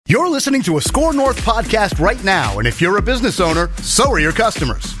You're listening to a Score North podcast right now, and if you're a business owner, so are your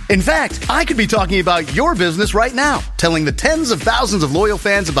customers. In fact, I could be talking about your business right now, telling the tens of thousands of loyal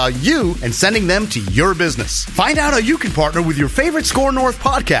fans about you and sending them to your business. Find out how you can partner with your favorite Score North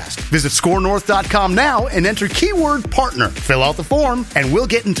podcast. Visit scorenorth.com now and enter keyword partner. Fill out the form, and we'll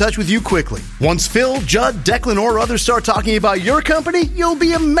get in touch with you quickly. Once Phil, Judd, Declan, or others start talking about your company, you'll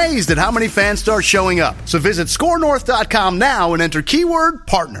be amazed at how many fans start showing up. So visit scorenorth.com now and enter keyword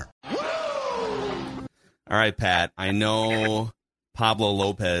partner. All right, Pat, I know Pablo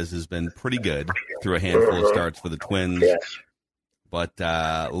Lopez has been pretty good through a handful of starts for the Twins. Yes. But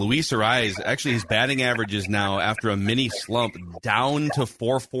Luis Arraez, actually his batting average is now, after a mini slump, down to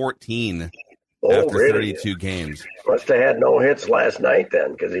 414 after really? 32 games. Must have had no hits last night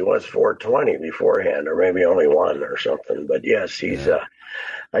then, because he was 420 beforehand, or maybe only one or something. But yes, he's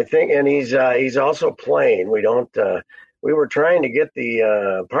I think, and he's also playing. We were trying to get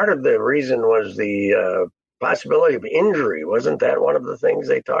the part of the reason was the possibility of injury. Wasn't that one of the things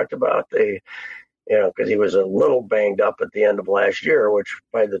they talked about? Because he was a little banged up at the end of last year, which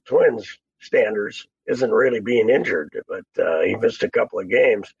by the Twins standards isn't really being injured, but he missed a couple of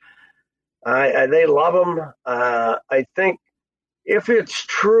games. They love him. I think if it's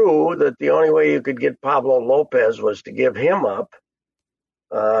true that the only way you could get Pablo Lopez was to give him up,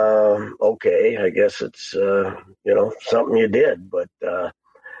 okay, I guess it's something you did, but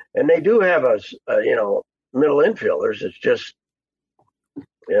and they do have middle infielders. It's just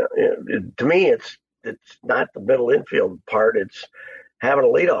to me it's not the middle infield part. It's having a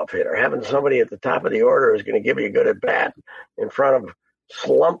leadoff hitter, having somebody at the top of the order who's going to give you a good at bat in front of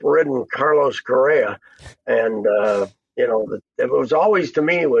slump-ridden Carlos Correa, and it was always, to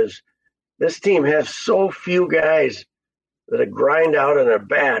me, was this team has so few guys that grind out in a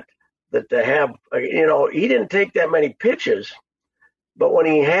bat that to have, he didn't take that many pitches, but when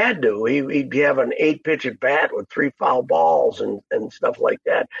he had to, he'd have an 8-pitch at bat with 3 foul balls and stuff like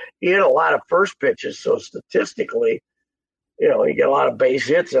that. He had a lot of first pitches, so statistically, you get a lot of base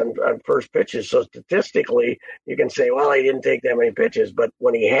hits on first pitches. So statistically, you can say, well, he didn't take that many pitches, but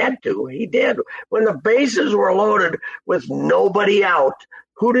when he had to, he did. When the bases were loaded with nobody out,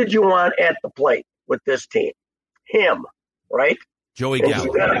 who did you want at the plate with this team? Him. Right? Joey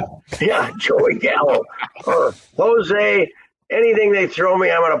Gallo. Joey Gallo. Or Jose, anything they throw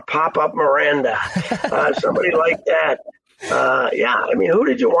me, I'm going to pop up Miranda. Somebody like that. Who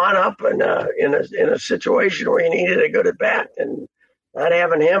did you want up in a situation where you needed a good at bat? And not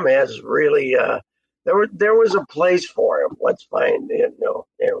having him has really there was a place for him. Let's find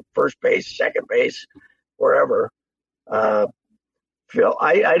first base, second base, wherever. Phil,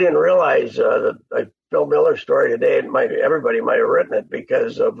 I didn't realize that Phil Miller's story today, everybody might have written it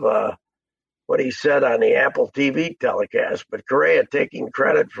because of what he said on the Apple TV telecast. But Correa taking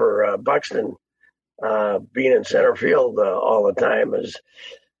credit for Buxton being in center field all the time is.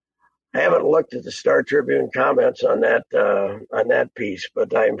 I haven't looked at the Star Tribune comments on that piece,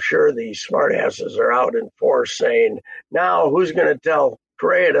 but I'm sure the smartasses are out in force saying, now who's going to tell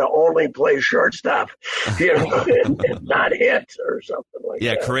Correa to only play shortstop, and not hit or something like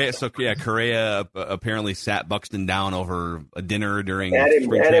that. Correa apparently sat Buxton down over a dinner during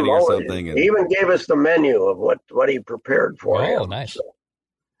spring training or something. He even gave us the menu of what he prepared for him. Oh, nice. So,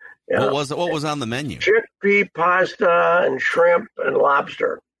 yeah. What was on the menu? Chickpea pasta and shrimp and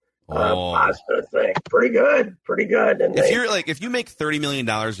lobster. Pasta thing. Pretty good. And if you make $30 million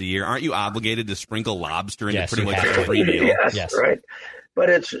a year, aren't you obligated to sprinkle lobster into pretty much every meal? Yes, right. But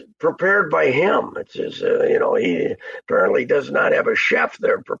it's prepared by him. It's his, he apparently does not have a chef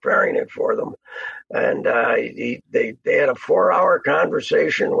there preparing it for them. And they had a 4-hour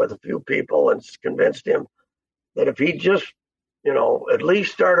conversation with a few people and convinced him that if he just, at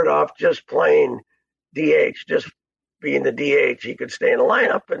least started off just playing DH, just being the DH, he could stay in the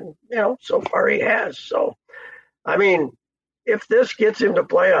lineup. And, so far he has. So, if this gets him to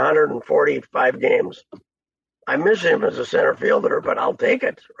play 145 games, I miss him as a center fielder, but I'll take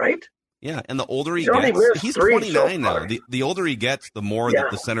it, right? Yeah, and the older he gets, he's 29 now. The older he gets, the more that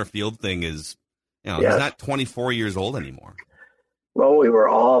the center field thing is, he's not 24 years old anymore. Well, we were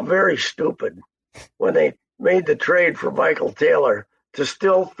all very stupid when they made the trade for Michael Taylor to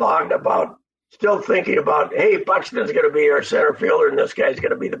still thinking about, hey, Buxton's going to be our center fielder and this guy's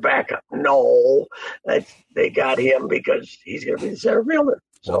going to be the backup. No, they got him because he's going to be the center fielder.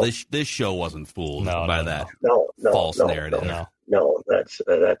 So, well, this show wasn't fooled by that false narrative. No, that's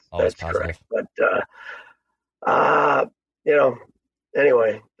correct. But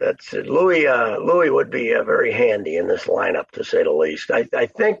anyway, that's it. Louis would be very handy in this lineup, to say the least. I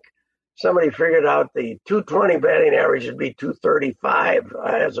think somebody figured out the 220 batting average would be 235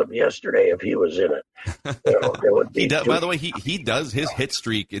 as of yesterday if he was in it. It would be by the way, he does his hit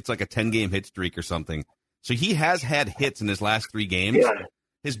streak. It's like a 10-game hit streak or something. So he has had hits in his last 3 games. Yeah.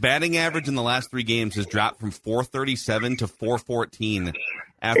 His batting average in the last 3 games has dropped from 437 to 414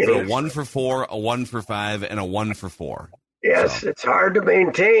 after a 1 for 4, a 1 for 5, and a 1 for 4. Yes, It's hard to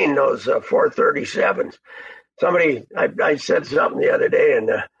maintain those 437s. Somebody, I said something the other day,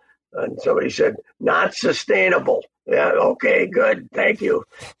 and somebody said, not sustainable. Yeah, okay, good, thank you.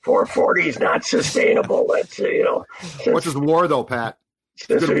 440 is not sustainable. That's, What's his WAR, though, Pat?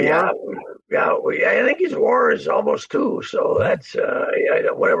 I think his WAR is almost 2, so that's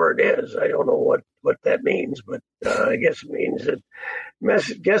whatever it is. I don't know what that means, but I guess it means that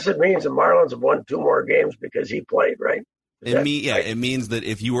the Marlins have won 2 more games because he played, right? It means that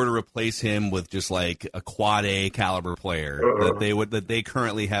if you were to replace him with just like a quad A caliber player, that they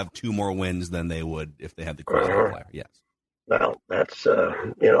currently have 2 more wins than they would if they had the quad A player. Yes. Well, that's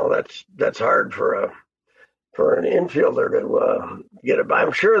that's hard for an infielder to get it.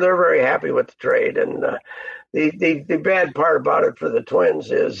 I'm sure they're very happy with the trade, and the bad part about it for the Twins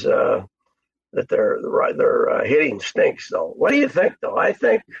is that their hitting stinks. Though, what do you think? Though, I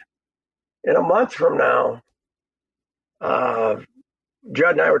think in a month from now.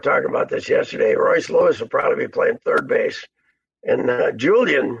 Judd and I were talking about this yesterday. Royce Lewis will probably be playing third base, and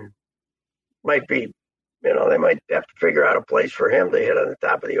Julian might be. They might have to figure out a place for him to hit on the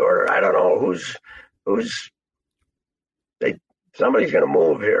top of the order. I don't know who's. Somebody's going to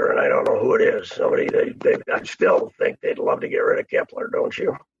move here, and I don't know who it is. I still think they'd love to get rid of Kepler, don't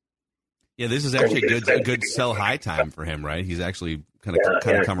you? Yeah, this is actually a good sell high time for him, right? He's actually kind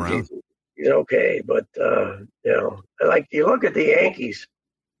of come around. He's okay, but like you look at the Yankees,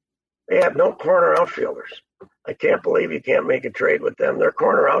 they have no corner outfielders. I can't believe you can't make a trade with them. Their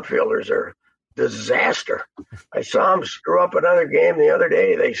corner outfielders are disaster. I saw them screw up another game the other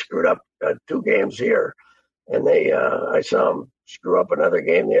day. They screwed up 2 games here, and I saw them screw up another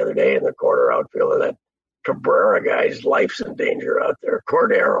game the other day in the corner outfielder. That Cabrera guy's life's in danger out there.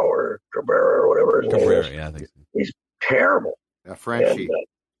 Cordero or Cabrera or whatever his name is. Yeah, I think so. He's terrible. Yeah, Frenchie.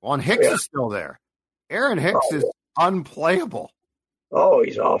 Hicks is still there. Aaron Hicks is unplayable. Oh,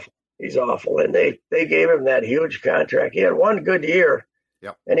 he's awful. He's awful. And they gave him that huge contract. He had 1 good year.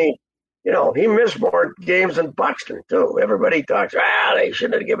 Yep. And he missed more games than Buxton too. Everybody talks, they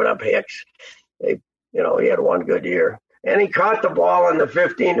shouldn't have given up Hicks. He had 1 good year. And he caught the ball in the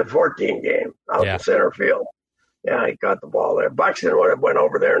 15-14 game out in center field. Yeah, he caught the ball there. Buxton would have went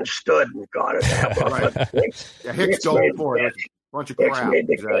over there and stood and caught it. Hicks going for it. Bunch of crap.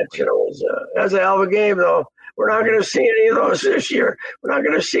 Exactly. It was a hell of a game, though. We're not going to see any of those this year. We're not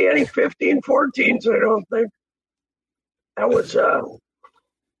going to see any 15-14s, I don't think. That was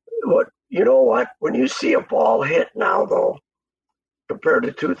what you know what? When you see a ball hit now, though, compared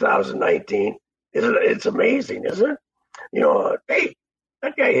to 2019, it's amazing, isn't it? Hey,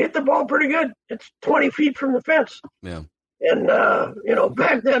 that guy hit the ball pretty good. It's 20 feet from the fence. Yeah. And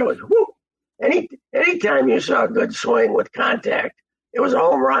back then it was whoop. Anytime you saw a good swing with contact, it was a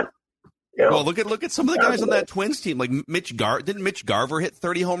home run. Well, look at some of the guys on that Twins team, like Didn't Mitch Garver hit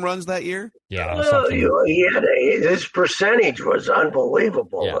 30 home runs that year? Yeah, his percentage was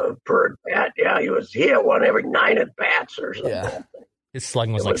unbelievable per bat. Yeah, he had one every 9 at bats or something. Yeah. His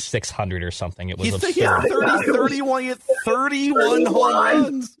slugging was like 600 or something. It was absurd. He had 31. He had 31 home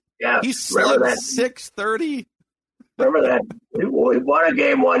runs. Yeah, he slugged 630. Remember that? We won a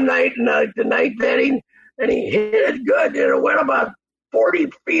game one night, and the ninth inning, and he hit it good, and it went about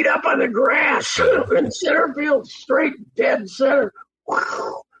 40 feet up on the grass in center field, straight dead center.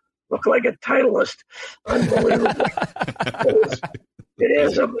 Wow. Looked like a Titleist. Unbelievable. It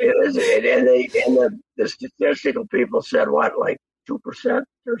is. And the statistical people said, what, like 2%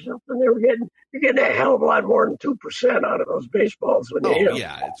 or something? You're getting a hell of a lot more than 2% out of those baseballs when you hit them.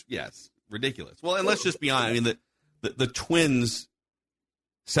 Yeah, it's ridiculous. Well, and let's just be honest. I mean, the Twins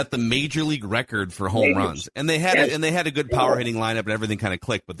set the major league record for home runs, and they had a good power hitting lineup, and everything kind of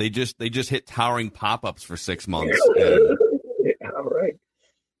clicked. But they just hit towering pop ups for 6 months. Yeah, right.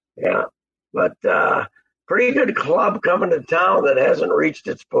 Yeah, but pretty good club coming to town that hasn't reached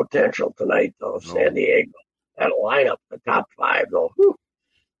its potential tonight, though. San Diego, that lineup, the top 5, though,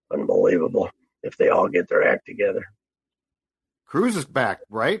 unbelievable. If they all get their act together. Cruz is back,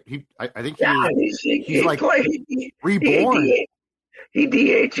 right? I think he's like reborn. He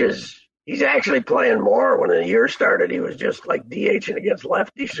DHs. He's actually playing more. When the year started, he was just like DHing against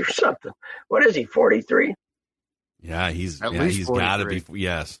lefties or something. What is he, 43? Yeah, he's got to be.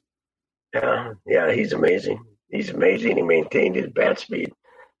 Yes. Yeah, he's amazing. He maintained his bat speed.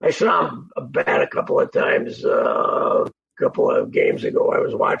 I saw him bat a couple of times. A couple of games ago, I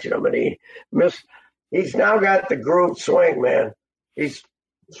was watching him, and he missed. He's now got the groove swing, man. He's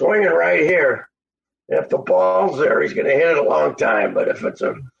swinging right here. If the ball's there, he's going to hit it a long time. But if it's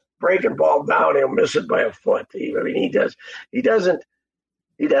a breaking ball down, he'll miss it by a foot. He doesn't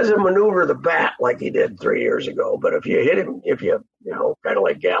maneuver the bat like he did 3 years ago. But if you hit him, kind of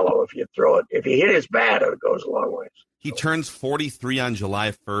like Gallo, if you hit his bat, it goes a long ways. He turns 43 on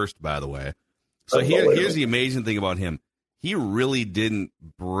July 1st, by the way. So here's the amazing thing about him. He really didn't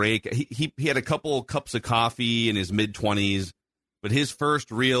break. He had a couple cups of coffee in his mid-20s, but his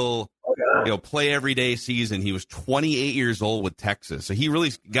first real play every day season, he was 28 years old with Texas. So he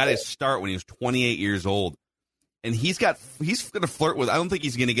really got his start when he was 28 years old. And he's going to flirt with, I don't think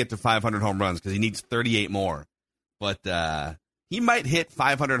he's going to get to 500 home runs because he needs 38 more. But he might hit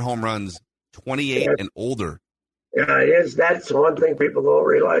 500 home runs 28 and older. Yeah, it is. That's one thing people don't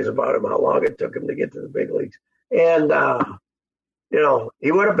realize about him, how long it took him to get to the big leagues. And,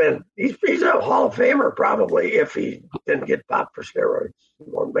 he would have been, he's a Hall of Famer probably if he didn't get popped for steroids. He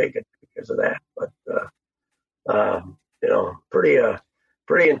won't make it because of that. But,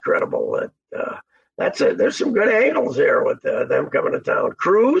 pretty incredible. There's some good angles there with them coming to town.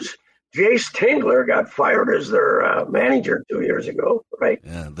 Cruz, Jace Tingler got fired as their manager 2 years ago, right?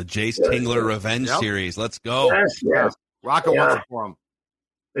 Yeah, the Jace Tingler Revenge Series. Let's go. Yes. Rocco wants it for him.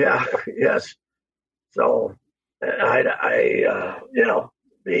 Yeah, yes. So,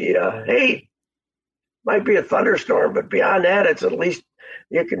 might be a thunderstorm, but beyond that, it's at least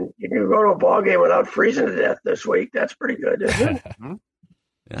you can go to a ball game without freezing to death this week. That's pretty good, isn't it?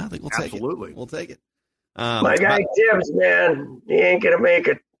 Yeah, I think we'll take it. We'll take it. My guy Tibbs, man, he ain't gonna make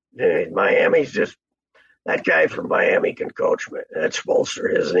it. Miami's just that guy from Miami can coach me. That's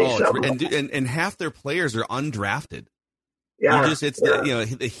Spolster, isn't he? And half their players are undrafted. Yeah,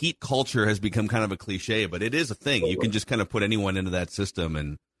 the Heat culture has become kind of a cliche, but it is a thing. You can just kind of put anyone into that system,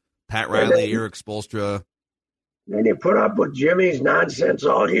 and Pat Riley, Eric Spoelstra. And you put up with Jimmy's nonsense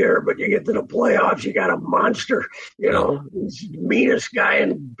all year, but you get to the playoffs, you got a monster. He's the meanest guy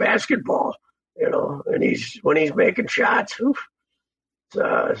in basketball. And when he's making shots,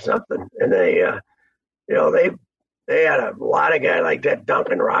 it's something. And they had a lot of guys like that.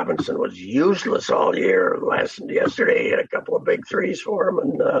 Duncan Robinson was useless all year. Yesterday, he had a couple of big threes for him,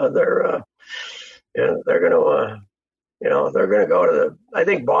 and they're going to go to the. I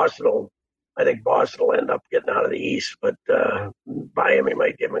think Boston will end up getting out of the East, but Miami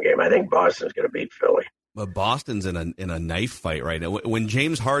might give them a game. I think Boston's going to beat Philly. But Boston's in a knife fight right now. When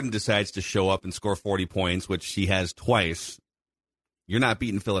James Harden decides to show up and score 40 points, which he has twice, you're not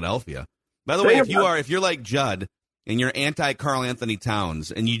beating Philadelphia. By the way, if you're like Judd and you're anti Karl Anthony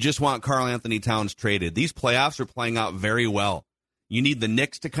Towns and you just want Karl Anthony Towns traded, these playoffs are playing out very well. You need the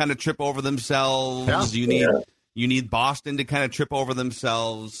Knicks to kind of trip over themselves. Yeah. You need Boston to kind of trip over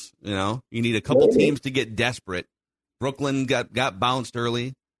themselves. You need a couple teams to get desperate. Brooklyn got bounced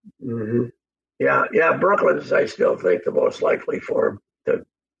early. Mm-hmm. Yeah. Brooklyn's, I still think, the most likely for him to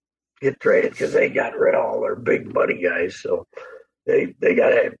get traded because they got rid of all their big money guys. So they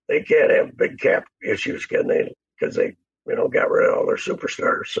can't have big cap issues, can they? Because they got rid of all their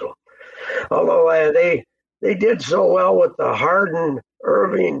superstars. So although they did so well with the Harden,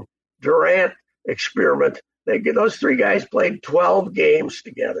 Irving, Durant experiment. Those three guys played 12 games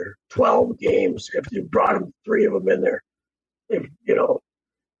together. 12 games. If you brought them, three of them in there, and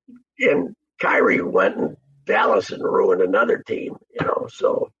Kyrie went in Dallas and ruined another team.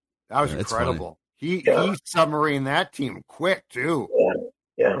 So that was incredible. He submarined that team quick too.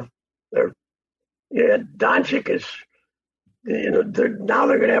 Yeah. Doncic is. Now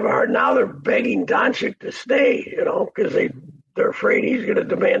they're going to have a hard. Now they're begging Doncic to stay. Because they're afraid he's going to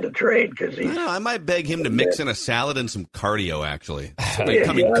demand a trade because he's. I might beg him to mix in a salad and some cardio. Actually,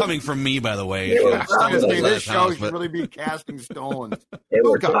 coming from me, by the way. This show should really be casting stones. They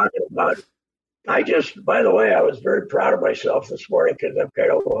were talking about. By the way, I was very proud of myself this morning because I'm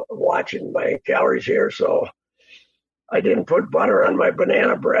kind of watching my calories here. So I didn't put butter on my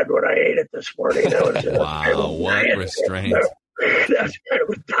banana bread when I ate it this morning. That was wow, what restraint! That's kind of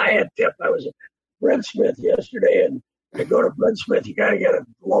a diet tip. I was at Bread Smith yesterday, and to go to Bread Smith, you got to get a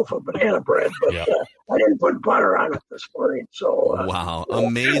loaf of banana bread. But I didn't put butter on it this morning. So wow,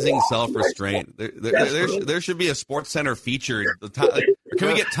 amazing self-restraint. There should be a Sports Center feature. Can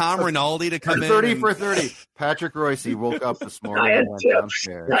we get Tom Rinaldi to come in? 30 for 30. Patrick Reusse woke up this morning.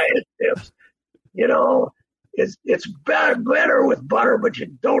 Diet tips. It's better with butter, but you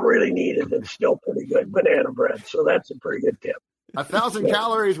don't really need it. It's still pretty good banana bread. So that's a pretty good tip. 1,000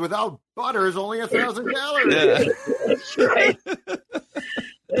 calories without butter is only 1,000 calories. Yeah. That's right.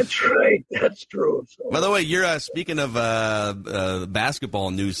 That's right. That's true. So. By the way, you're speaking of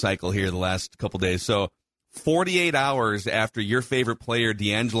basketball news cycle here the last couple days. So 48 hours after your favorite player,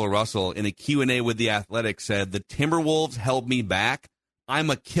 D'Angelo Russell, in a Q&A with The Athletic said, the Timberwolves held me back. I'm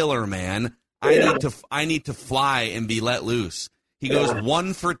a killer, man. I need to fly and be let loose. He goes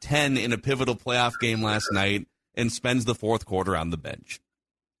 1 for 10 in a pivotal playoff game last night and spends the fourth quarter on the bench.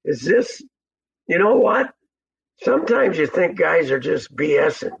 Is this, you know what? Sometimes you think guys are just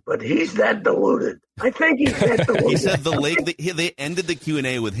BSing, but he's that deluded. I think he's that deluded. He said they ended the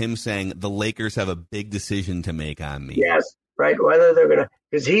Q&A with him saying the Lakers have a big decision to make on me. Yes, right. Whether they're going to,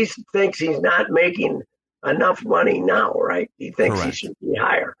 because he thinks he's not making enough money now, right? He thinks he should be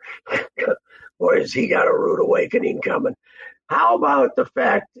higher. Or has he got a rude awakening coming? How about the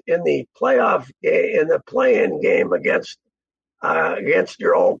fact in the play-in game against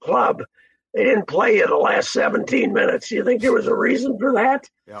your old club, they didn't play you the last 17 minutes. Do you think there was a reason for that?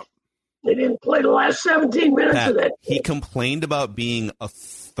 Yep. They didn't play the last 17 minutes of that. He complained about being a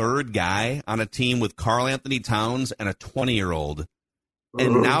third guy on a team with Karl Anthony Towns and a 20-year-old.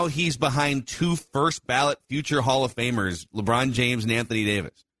 And now he's behind 2 first-ballot future Hall of Famers, LeBron James and Anthony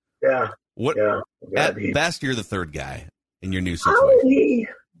Davis. Yeah. At best, you're the third guy in your new situation. He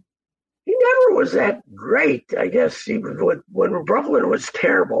never was that great. I guess when Brooklyn was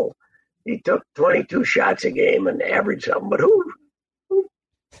terrible, he took 22 shots a game and averaged something. But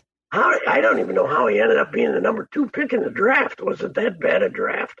I don't even know how he ended up being the number 2 pick in the draft. Was it that bad a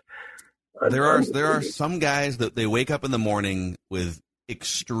draft? There are some guys that they wake up in the morning with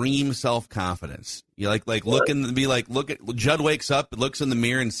extreme self-confidence. You look at Judd wakes up, looks in the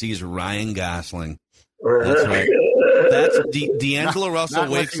mirror and sees Ryan Gosling. That's right. That's D'Angelo Russell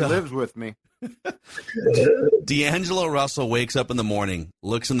wakes up. Lives with me. D'Angelo Russell wakes up in the morning,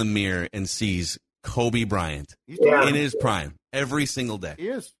 looks in the mirr and sees Kobe Bryant in his prime every single day. He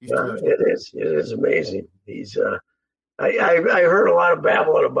is. It is amazing. He's. I heard a lot of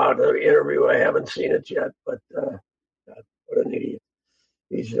babbling about the interview. I haven't seen it yet, but what an idiot.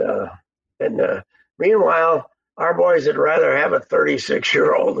 He's meanwhile, our boys would rather have a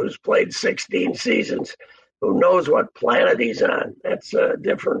 36-year-old who's played 16 seasons, who knows what planet he's on. That's a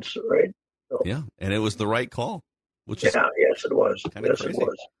difference, right? So, yeah, and it was the right call. Yes, it was. Yes, it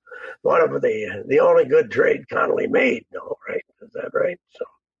was. One of the only good trade Connolly made, no, right? Is that right? So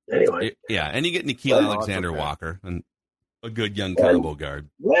anyway, yeah, and you get Nikhil Alexander Walker and a good young combo guard.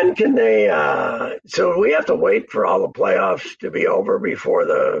 When can they? So we have to wait for all the playoffs to be over before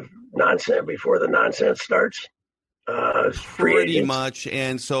the nonsense starts. Pretty much,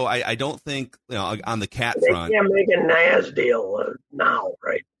 and so I don't think on the Cat front they can't make a Nas deal now,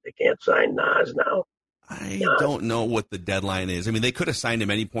 right? They can't sign Nas now. I don't know what the deadline is. I mean, they could have signed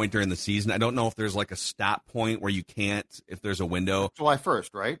him any point during the season. I don't know if there's like a stop point where you can't, if there's a window. July 1st,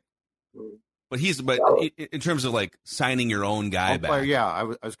 right? But in terms of like signing your own guy back. I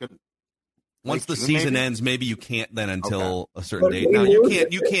was going to. Once the season ends, maybe you can't then until a certain date. Now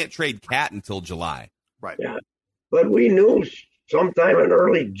you can't trade Cat until July. Right. Yeah. But we knew sometime in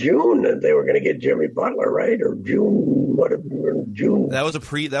early June that they were going to get Jimmy Butler, right? Or June. That was a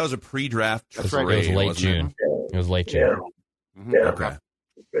pre-draft. That's right. It was late June. It was late June. Yeah. Okay.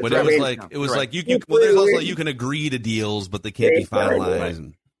 But it was like you there's also you can agree to deals, but they can't be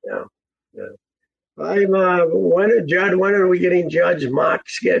finalized. Yeah. When are we getting Judge mock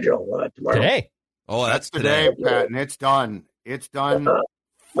schedule tomorrow? Today. Oh, that's today, Pat, and it's done. It's done.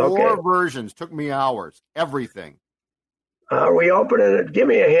 4 versions. Took me hours. Everything. Are we opening it? Give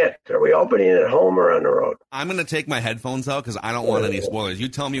me a hint. Are we opening it at home or on the road? I'm going to take my headphones out because I don't want any spoilers. You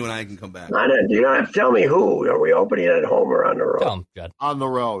tell me when I can come back. You don't have to tell me who. Are we opening it at home or on the road? Tell him, Judd. On the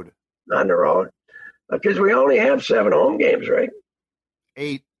road. On the road. Because we only have 7 home games, right?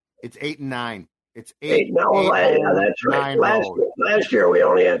 8. It's 8 and 9. It's 8. No, that's right. Last year we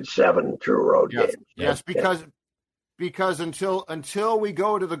only had 7 true road games. Yes, because until we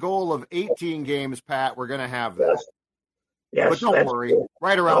go to the goal of 18 games, Pat, we're going to have that. Yes, but don't worry,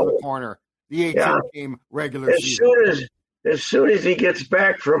 right around the corner, the 18-game regular season. As soon as he gets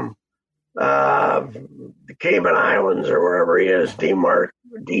back from the Cayman Islands or wherever he is, Dean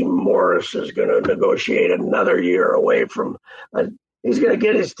Morris is going to negotiate another year away from. He's going to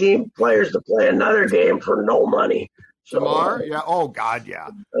get his team players to play another game for no money. So, Samar? Yeah. Oh God, yeah.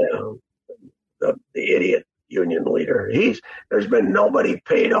 The idiot union leader. There's been nobody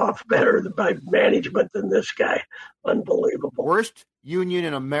paid off better by management than this guy. Unbelievable. Worst union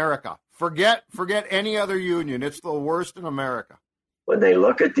in America. Forget any other union. It's the worst in America. When they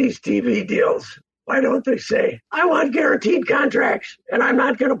look at these TV deals, why don't they say, I want guaranteed contracts and I'm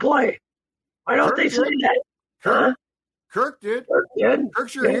not going to play? Why don't they say that? Huh? Kirk did.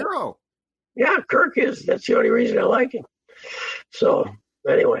 Kirk's your hero. Yeah, Kirk is. That's the only reason I like him. So,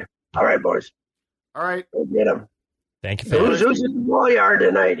 anyway. All right, boys. All right. Go get him. Thank you, Who's at the ball yard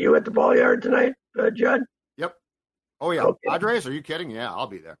tonight? You at the ball yard tonight, Judd? Yep. Oh, yeah. Okay. Padres, are you kidding? Yeah, I'll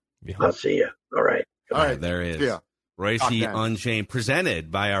be there. I'll see you. All right. All right. There is. Yeah. Reusse Unchained, presented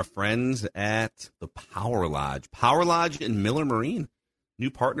by our friends at the Power Lodge. Power Lodge and Miller Marine.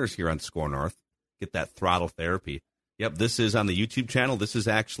 New partners here on Score North. Get that throttle therapy. Yep, this is on the YouTube channel. This is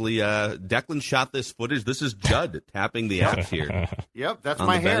actually, Declan shot this footage. This is Judd tapping the apps here. Yep, that's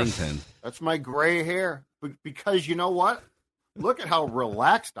my hair. Bennington. That's my gray hair. Because you know what? Look at how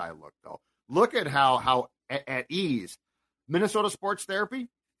relaxed I look, though. Look at how at ease. Minnesota Sports Therapy,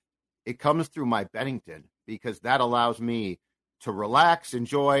 it comes through my Bennington because that allows me to relax,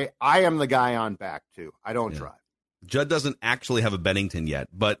 enjoy. I am the guy on back, too. I don't drive. Judd doesn't actually have a Bennington yet,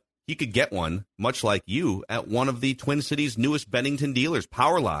 but he could get one, much like you, at one of the Twin Cities' newest Bennington dealers,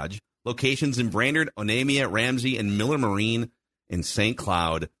 Power Lodge, locations in Brainerd, Onamia, Ramsey, and Miller Marine in St.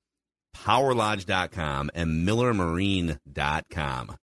 Cloud. PowerLodge.com and MillerMarine.com.